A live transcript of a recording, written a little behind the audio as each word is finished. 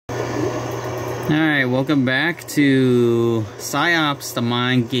Alright, welcome back to Psi-Ops, the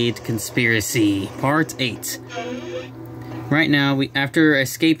Mindgate Conspiracy, Part 8. Right now, after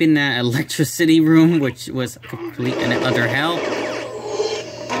escaping that electricity room, which was complete and utter hell.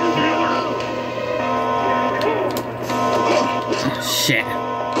 Shit.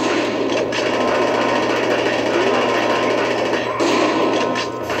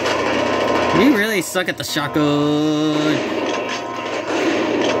 We really suck at the shotgun.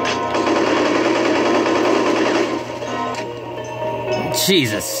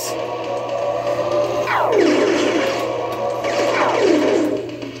 Jesus.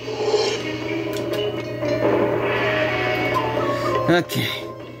 Okay.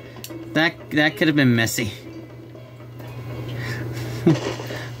 That could have been messy.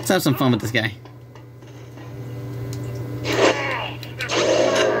 Let's have some fun with this guy.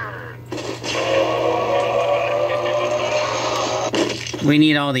 We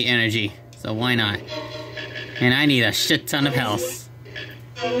need all the energy, so why not? And I need a shit ton of health.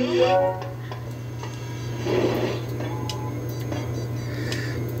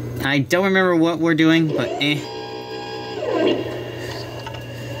 I don't remember what we're doing, but eh.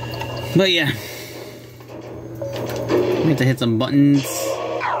 But yeah. We have to hit some buttons.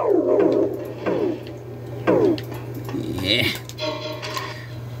 Yeah.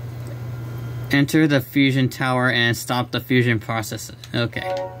 Enter the fusion tower and stop the fusion process. Okay.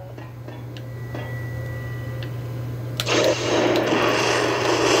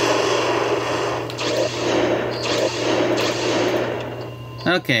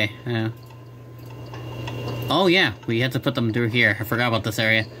 Okay. Oh yeah, we had to put them through here. I forgot about this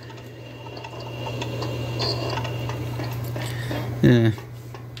area.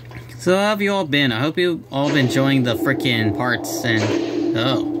 So how have you all been? I hope you all been enjoying the frickin' parts and...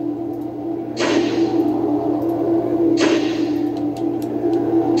 Oh.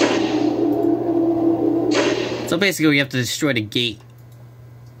 So basically we have to destroy the gate.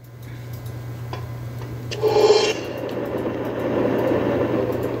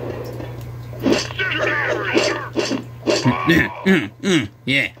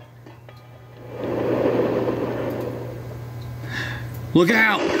 Yeah. Look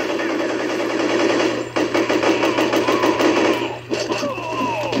out!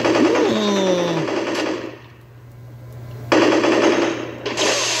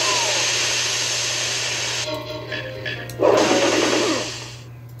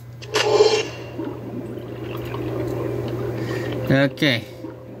 Okay.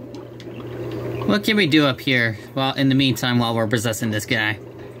 What can we do up here while in the meantime while we're possessing this guy?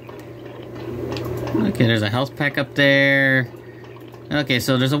 Okay, there's a health pack up there. Okay,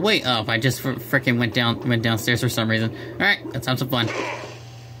 so there's a way up. I just frickin' went downstairs for some reason. Alright, let's have some fun.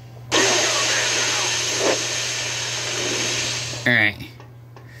 Alright.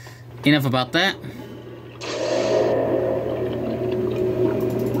 Enough about that.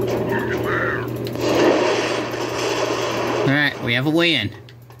 Alright, we have a way in.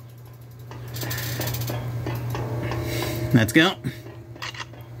 Let's go.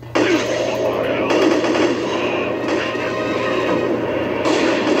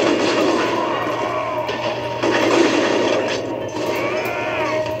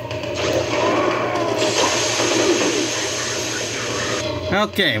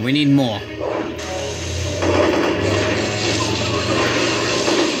 Okay, we need more.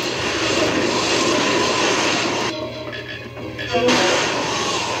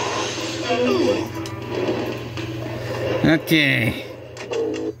 Okay.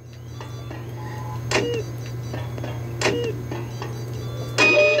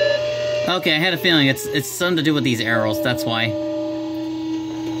 Okay, I had a feeling it's something to do with these arrows, that's why.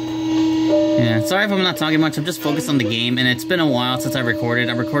 Yeah, sorry if I'm not talking much, I'm just focused on the game, and it's been a while since I recorded.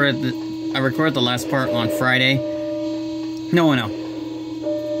 I recorded the last part on Friday. No.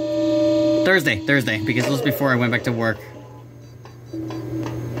 Thursday, because it was before I went back to work.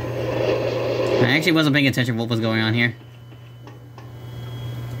 I actually wasn't paying attention to what was going on here.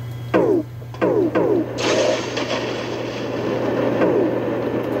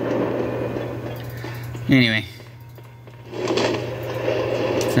 Anyway.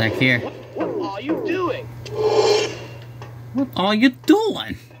 It's back here. What are you doing? What are you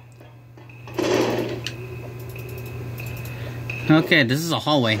doing? Okay, this is a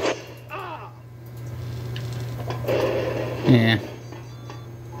hallway. Yeah.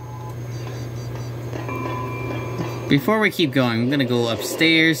 Before we keep going, I'm gonna go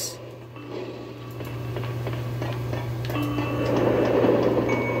upstairs.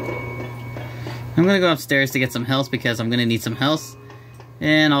 I'm gonna go upstairs to get some health because I'm gonna need some health.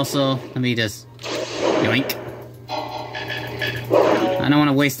 And also, let me just... yoink. I don't want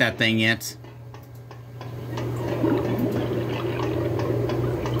to waste that thing yet.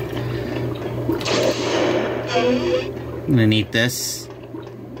 I'm gonna need this.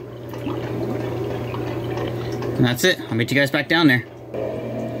 And that's it. I'll meet you guys back down there.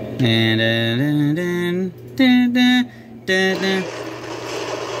 And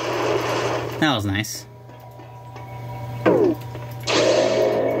that was nice.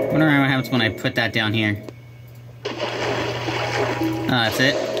 Wonder what happens when I put that down here. Oh, that's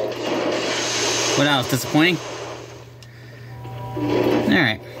it. What else? Disappointing?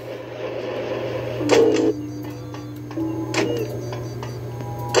 Alright.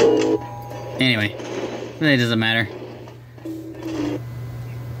 Anyway, really doesn't matter.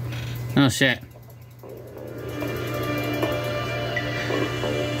 Oh shit.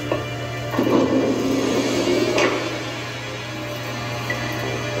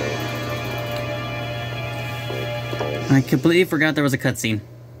 I completely forgot there was a cutscene.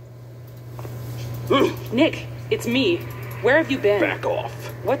 Nick, it's me. Where have you been? Back off.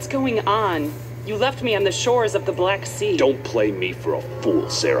 What's going on? You left me on the shores of the Black Sea. Don't play me for a fool,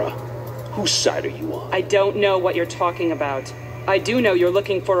 Sarah. Whose side are you on? I don't know what you're talking about. I do know you're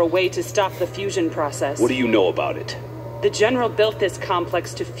looking for a way to stop the fusion process. What do you know about it? The General built this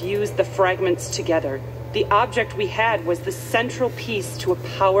complex to fuse the fragments together. The object we had was the central piece to a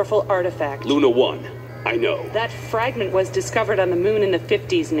powerful artifact. Luna 1. I know. That fragment was discovered on the moon in the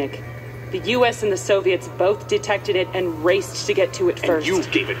 50s, Nick. The US and the Soviets both detected it and raced to get to it first. And you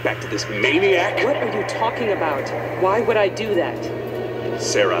gave it back to this maniac? What are you talking about? Why would I do that?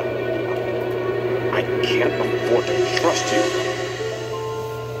 Sarah, I can't afford to trust you.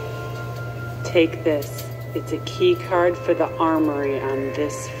 Take this. It's a key card for the armory on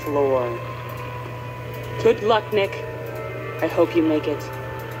this floor. Good luck, Nick. I hope you make it.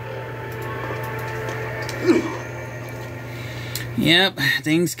 Yep,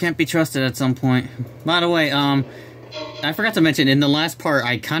 things can't be trusted at some point. By the way, I forgot to mention, in the last part,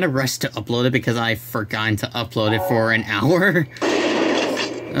 I kind of rushed to upload it because I forgot to upload it for an hour.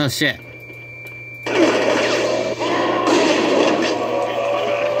 Oh, shit.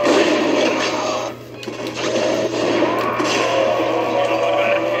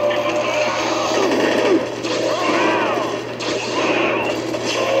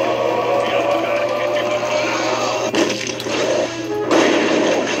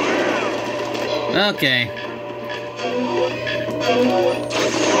 Okay.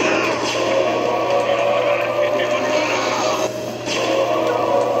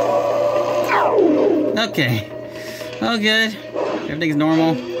 Okay. Oh, good. Everything's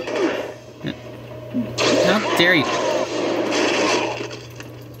normal. How dare you?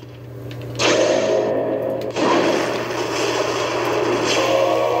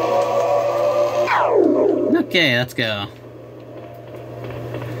 Okay, let's go.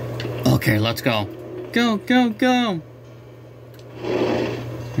 Okay, let's go. Go, go, go!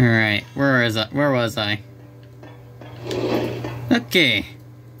 Alright, where was I? Okay.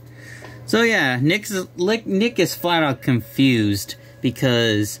 So yeah, Nick is flat out confused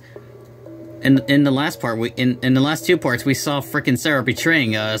because in the last part, in the last two parts, we saw frickin' Sarah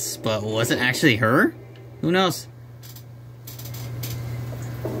betraying us, but was it actually her? Who knows?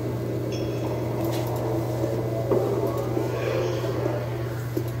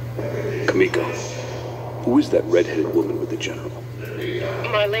 Kamiko, who is that red-headed woman with the General?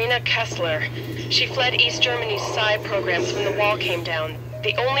 Marlena Kessler. She fled East Germany's Psi programs when the wall came down.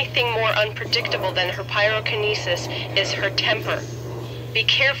 The only thing more unpredictable than her pyrokinesis is her temper. Be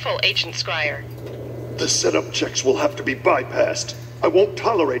careful, Agent Scryer. The setup checks will have to be bypassed. I won't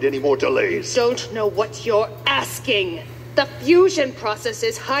tolerate any more delays. Don't know what you're asking. The fusion process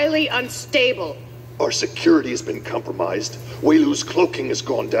is highly unstable. Our security has been compromised. Weilu's cloaking has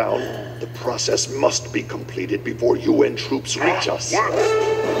gone down. The process must be completed before UN troops reach us.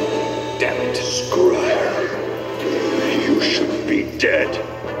 Damn it. Scryer, you should be dead.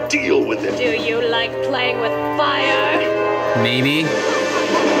 Deal with it. Do you like playing with fire? Maybe.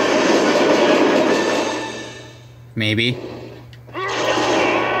 Maybe.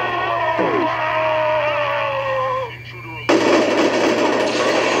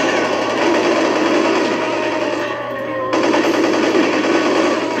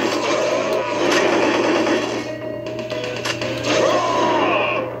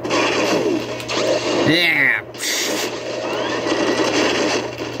 Yeah.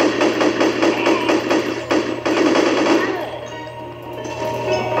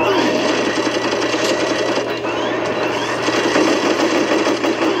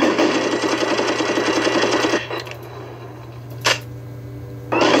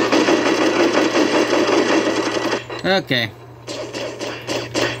 Okay.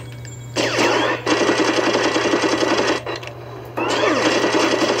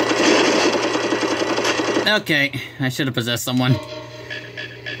 Okay, I should have possessed someone.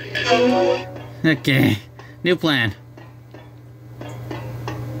 Okay, new plan.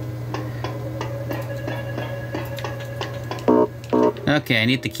 Okay, I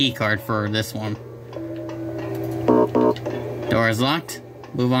need the key card for this one. Door is locked.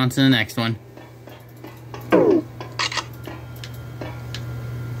 Move on to the next one.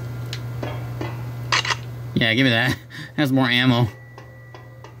 Yeah, give me that. Has more ammo.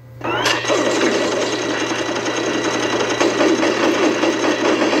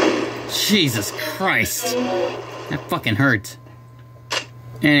 Jesus Christ. That fucking hurt.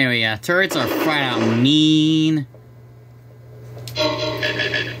 Anyway, yeah, turrets are flat out mean.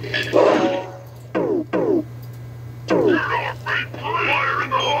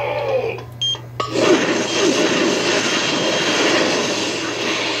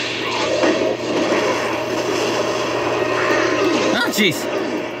 Oh, jeez.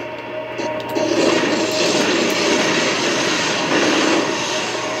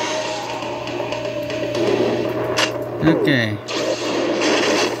 Okay.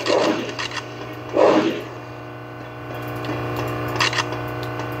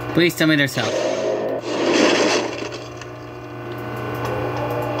 Please tell me there's help.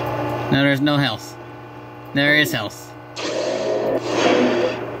 No, there's no health. There is health.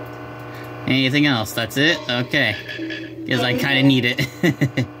 Anything else? That's it? Okay. Because I kind of need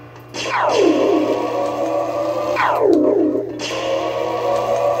it.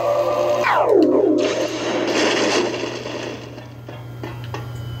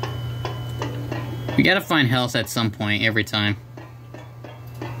 We gotta find health at some point, every time.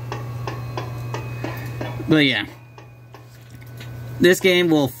 But yeah. This game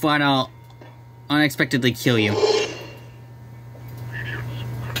will flat out unexpectedly kill you.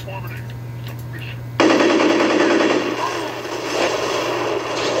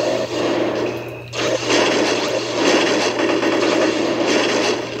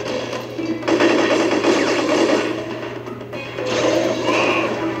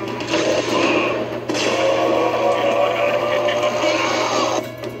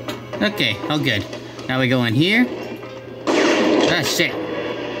 Okay, all good. Now we go in here. Ah, shit.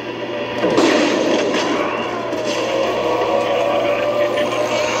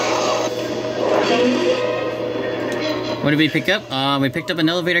 What did we pick up? We picked up an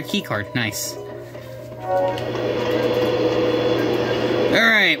elevator key card. Nice.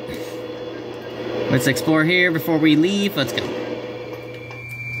 Alright. Let's explore here before we leave. Let's go.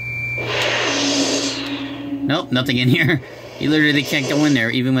 Nope, nothing in here. You literally can't go in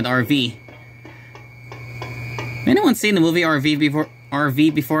there, even with RV. Anyone seen the movie RV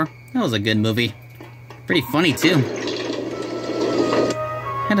before? That was a good movie. Pretty funny, too.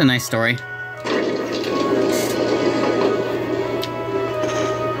 Had a nice story.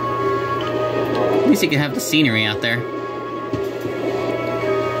 At least you can have the scenery out there.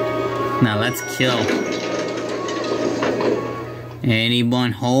 Now let's kill.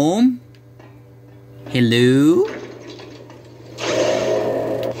 Anyone home? Hello?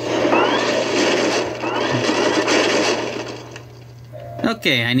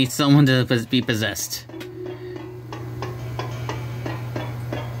 Okay, I need someone to be possessed.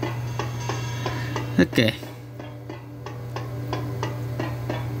 Okay.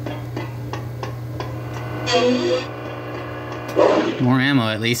 More ammo,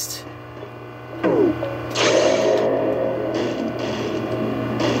 at least.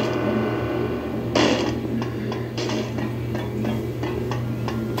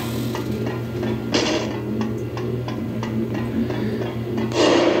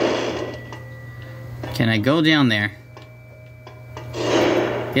 Can I go down there?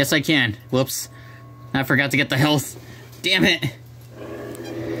 Yes, I can. Whoops. I forgot to get the health. Damn it.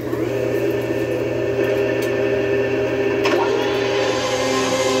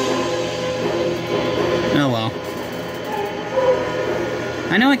 Oh well.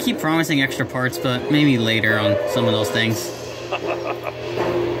 I know I keep promising extra parts, but maybe later on some of those things.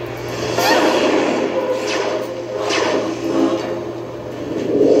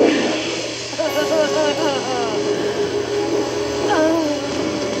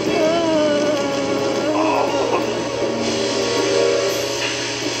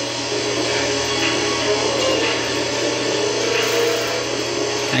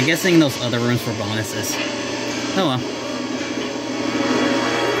 I'm guessing those other rooms were bonuses. Oh well.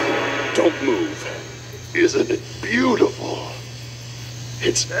 Don't move. Isn't it beautiful?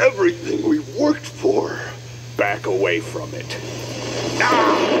 It's everything we worked for. Back away from it.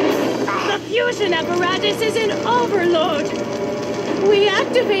 The fusion apparatus is in overload. We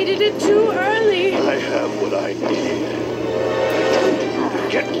activated it too early. I have what I need.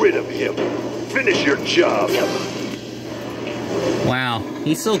 Get rid of him. Finish your job. Wow,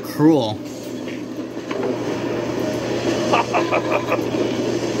 he's so cruel.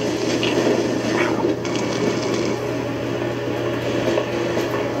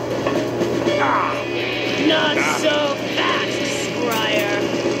 Not so fast, Scryer.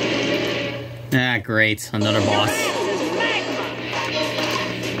 Ah, great. Another boss.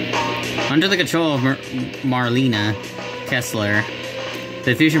 Under the control of Marlena Kessler,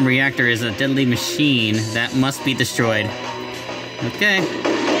 the fusion reactor is a deadly machine that must be destroyed. Okay.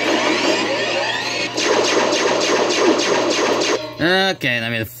 Okay,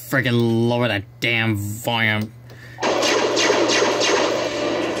 let me freaking lower that damn volume.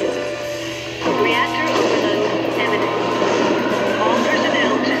 Reactor overload imminent. All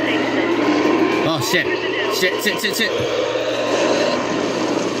personnel to safe zones. Oh shit. Shit.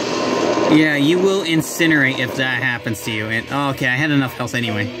 Yeah, you will incinerate if that happens to you. And oh, okay, I had enough health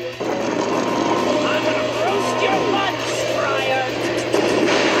anyway. I'm gonna roast your butt, Scryer.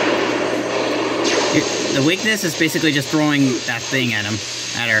 The weakness is basically just throwing that thing at him.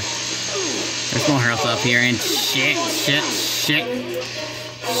 At her. There's more health up here, and shit.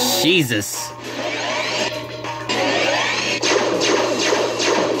 Jesus.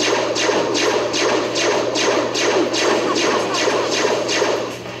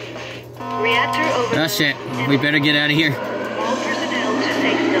 Reactor overload. Oh shit, we better get out of here. All personnel to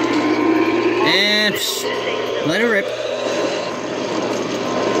safe zones. And let her rip.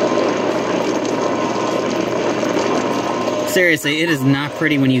 Seriously, it is not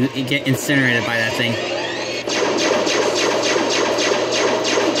pretty when you get incinerated by that thing.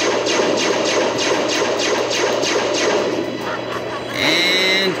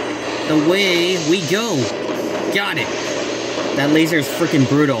 And away we go. Got it. That laser is freaking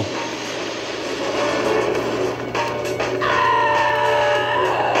brutal.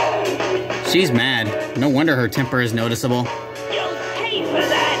 She's mad. No wonder her temper is noticeable. You'll pay for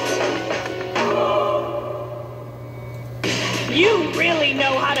that. You really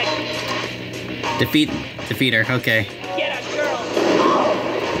know how to Defeat her, okay. get a girl.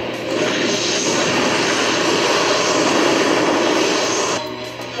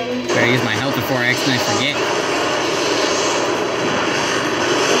 Better use my health before I accidentally forget.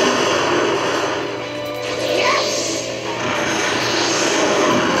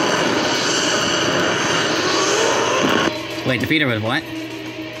 Wait, defeat her with what?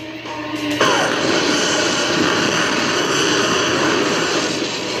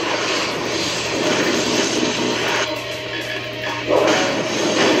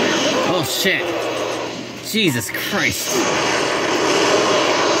 Oh shit. Jesus Christ.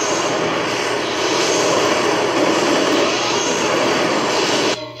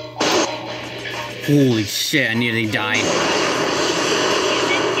 Holy shit, I nearly died. Is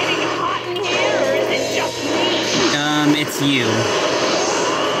it getting hot in here, or is it just me? It's you.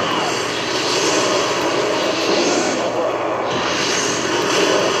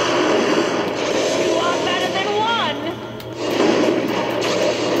 You are better than one.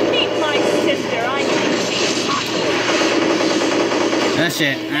 Meet my sister. I think she's hot. Oh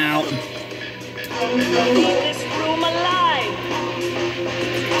shit, ow. Leave this room alive.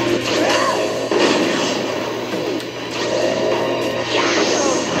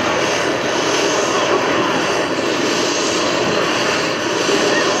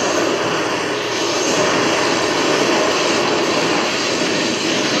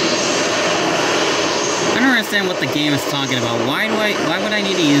 I don't understand what the game is talking about. Why would I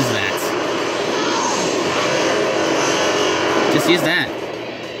need to use that? Just use that.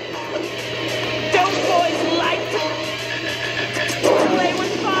 Don't boys like to play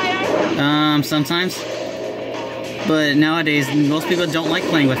with fire? Sometimes. But nowadays, most people don't like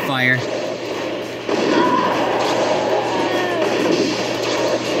playing with fire.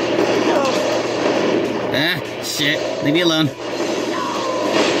 Ah, shit. Leave me alone.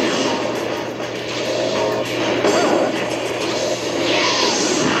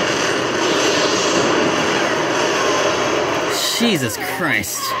 Jesus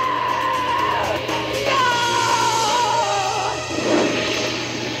Christ.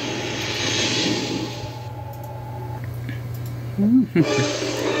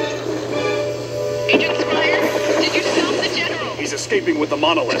 Agent Squire, did you stop the general? He's escaping with the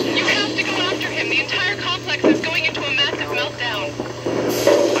monolith. You have to go after him. The entire complex is going into a massive meltdown.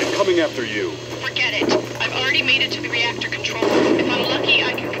 I'm coming after you. Forget it. I've already made it to the reactor control room. If I'm lucky,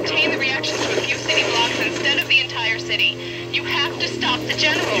 I can contain the reaction to a few city blocks instead of the entire city. You have to stop the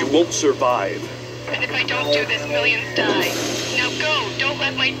general. You won't survive. And if I don't do this, millions die. Now go. Don't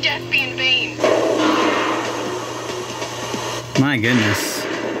let my death be in vain. My goodness.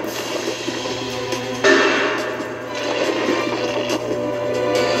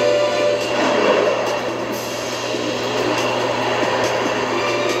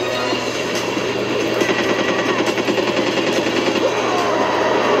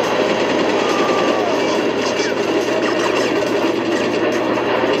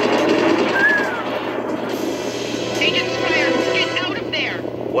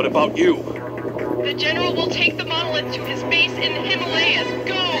 What about you? The General will take the monolith to his base in the Himalayas.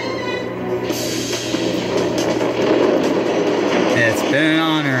 Go! It's been an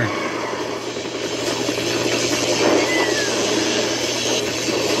honor.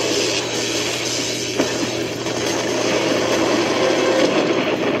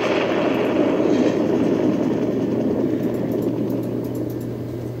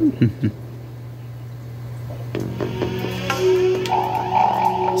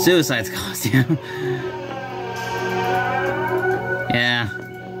 Suicide's costume. Yeah.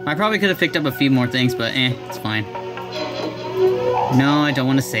 I probably could have picked up a few more things, but it's fine. No, I don't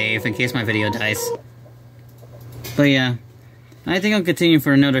want to save in case my video dies. But yeah. I think I'll continue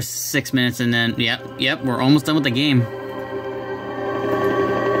for another 6 minutes and then, yep, we're almost done with the game.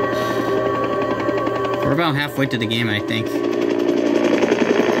 We're about halfway to the game, I think.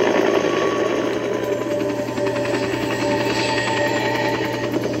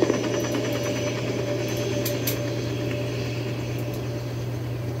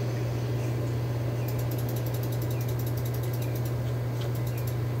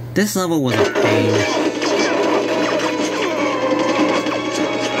 This level was a pain.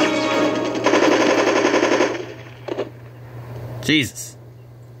 Jesus.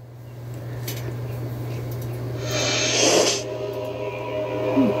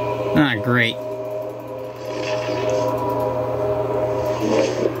 Ah, great.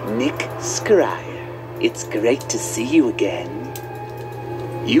 Nick Scryer, it's great to see you again.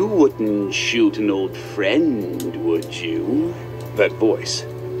 You wouldn't shoot an old friend, would you? That voice.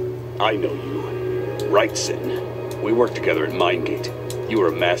 I know you. Right, Sin. We worked together at Mindgate. You were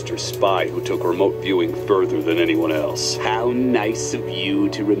a master spy who took remote viewing further than anyone else. How nice of you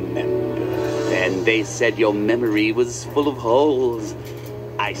to remember. And they said your memory was full of holes.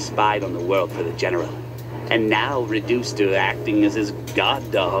 I spied on the world for the General, and now reduced to acting as his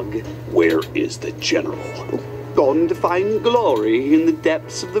god dog. Where is the General? Gone to find glory in the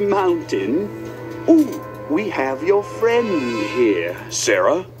depths of the mountain. Ooh, we have your friend here.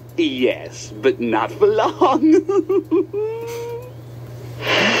 Sarah? Yes, but not for long.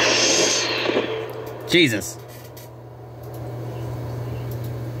 Jesus.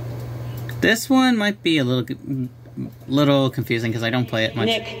 This one might be a little confusing because I don't play it much.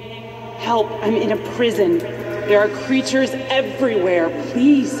 Nick, help. I'm in a prison. There are creatures everywhere.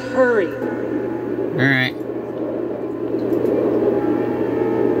 Please hurry. Alright.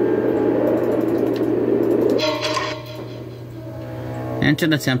 Enter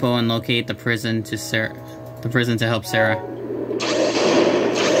the temple and locate the prison to help Sarah.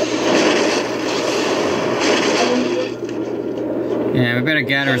 Yeah, we better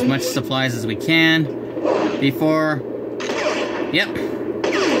gather as much supplies as we can before... Yep.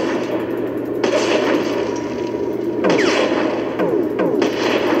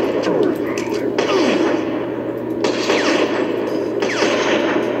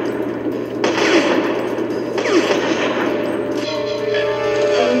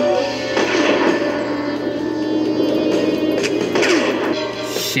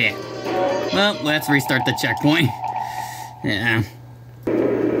 Shit. Well, let's restart the checkpoint. Yeah.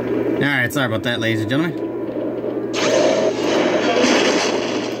 Alright, sorry about that, ladies and gentlemen.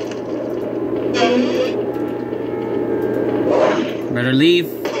 Better leave.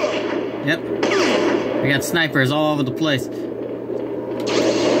 Yep. We got snipers all over the place.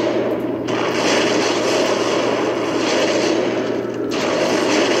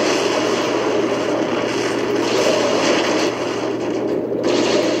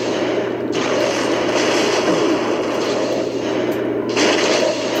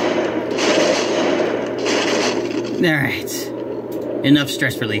 Alright. Enough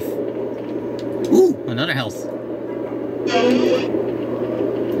stress relief. Ooh, another health.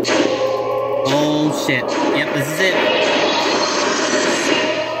 Oh shit. Yep, this is it.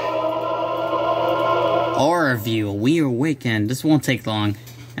 Aura view. We awaken. This won't take long.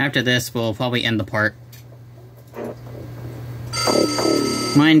 After this, we'll probably end the part.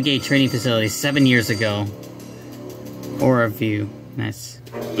 Mindgate training facility 7 years ago. Aura view. Nice.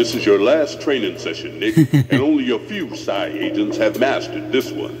 This is your last training session, Nick, and only a few Psi agents have mastered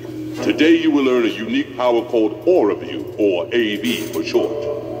this one. Today you will learn a unique power called Aura View, or AV for short.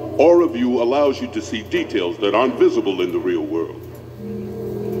 Aura View allows you to see details that aren't visible in the real world.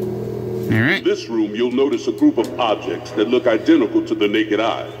 Alright. In this room, you'll notice a group of objects that look identical to the naked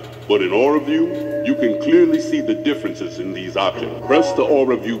eye. But in Aura View, you can clearly see the differences in these objects. Press the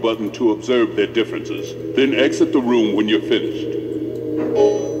Aura View button to observe their differences, then exit the room when you're finished.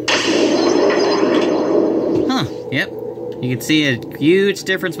 Huh, yep. You can see a huge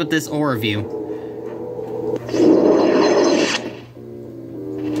difference with this Aura view.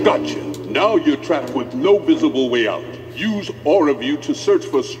 Gotcha. Now you're trapped with no visible way out. Use Aura View to search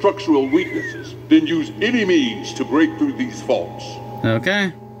for structural weaknesses. Then use any means to break through these faults.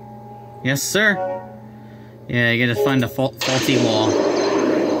 Okay. Yes, sir. Yeah, you gotta find the faulty wall.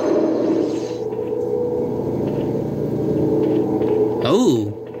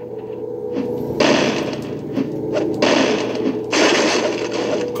 Oh!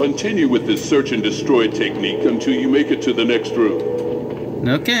 Continue with this search and destroy technique until you make it to the next room.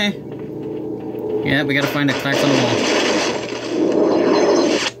 Okay. Yeah, we gotta find the cracks on the wall.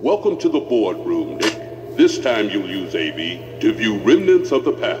 Welcome to the boardroom, Nick. This time you'll use AV to view remnants of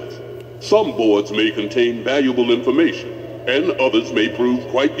the past. Some boards may contain valuable information, and others may prove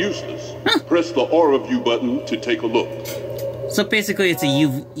quite useless. Press the Aura View button to take a look. So basically, it's a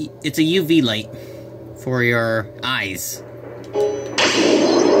UV light for your eyes.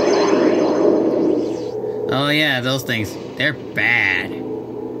 Oh yeah, those things. They're bad.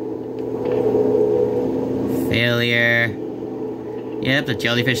 Failure. Yep, the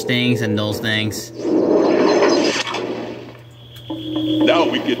jellyfish things and those things.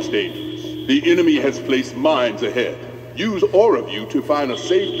 Now it gets dangerous. The enemy has placed mines ahead. Use Aura View to find a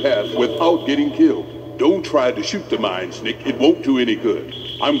safe path without getting killed. Don't try to shoot the mines, Nick. It won't do any good.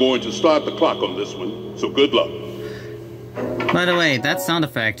 I'm going to start the clock on this one, so good luck. By the way, that sound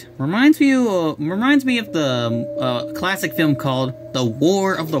effect reminds me of the classic film called The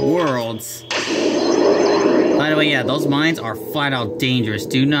War of the Worlds. By the way, yeah, those mines are flat out dangerous.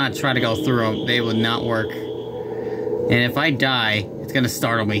 Do not try to go through them. They will not work. And if I die, it's gonna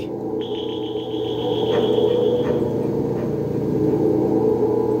startle me.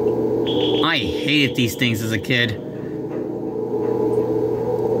 I hated these things as a kid.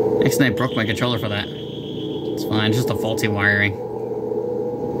 Actually, I broke my controller for that. It's fine, just a faulty wiring.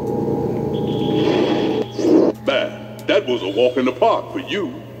 Man, that was a walk in the park for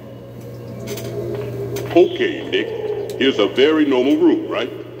you. Okay, Nick. Here's a very normal room,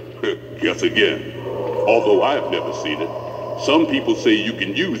 right? Guess again. Although I've never seen it. Some people say you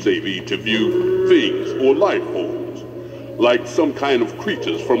can use AV to view things or life forms. Like some kind of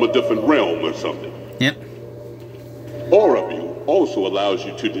creatures from a different realm or something. Yep. Aura View also allows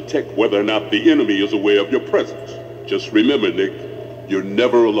you to detect whether or not the enemy is aware of your presence. Just remember, Nick, you're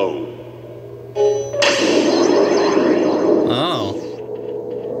never alone. Oh.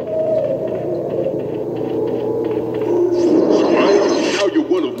 Now you're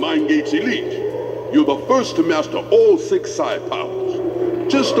one of Mindgate's elite. You're the first to master all 6 psi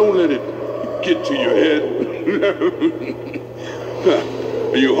powers. Just don't let it get to your head.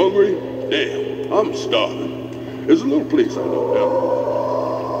 Are you hungry? Damn, I'm starving. There's a little place I know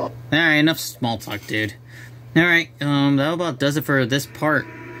now. Alright, enough small talk, dude. Alright, that about does it for this part.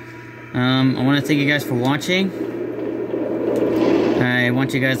 I want to thank you guys for watching. I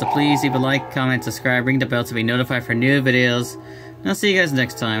want you guys to please leave a like, comment, subscribe, ring the bell to be notified for new videos. And I'll see you guys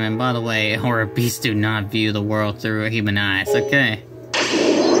next time. And by the way, horror beasts do not view the world through human eyes, okay?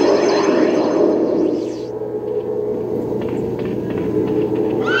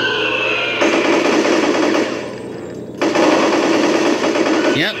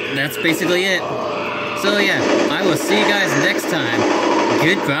 Yep, that's basically it. So yeah, I will see you guys next time.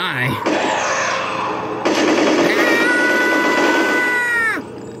 Goodbye.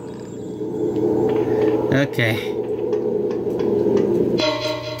 Okay.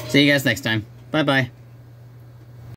 See you guys next time. Bye-bye.